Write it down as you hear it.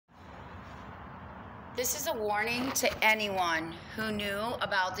This is a warning to anyone who knew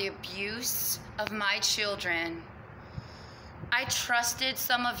about the abuse of my children. I trusted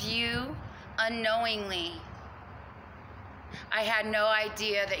some of you unknowingly. I had no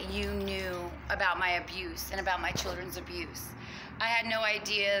idea that you knew about my abuse and about my children's abuse. I had no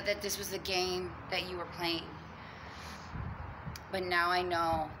idea that this was a game that you were playing. But now I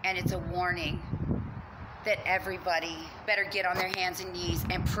know, and it's a warning that everybody better get on their hands and knees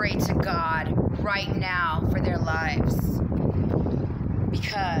and pray to God right now for their lives.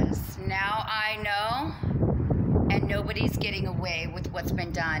 Because now I know, and nobody's getting away with what's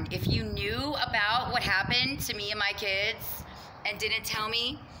been done. If you knew about what happened to me and my kids and didn't tell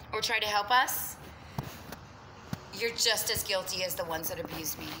me or try to help us, you're just as guilty as the ones that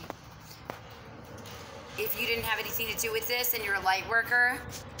abused me. If you didn't have anything to do with this and you're a light worker,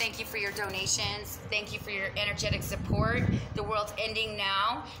 thank you for your donations. Thank you for your energetic support. The world's ending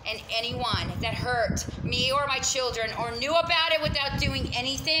now, and anyone that hurt me or my children or knew about it without doing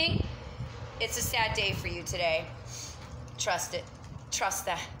anything, it's a sad day for you today. Trust it. Trust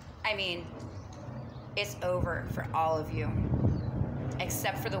that. I mean, it's over for all of you,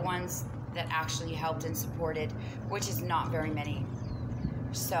 except for the ones that actually helped and supported, which is not very many.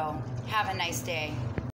 So, have a nice day.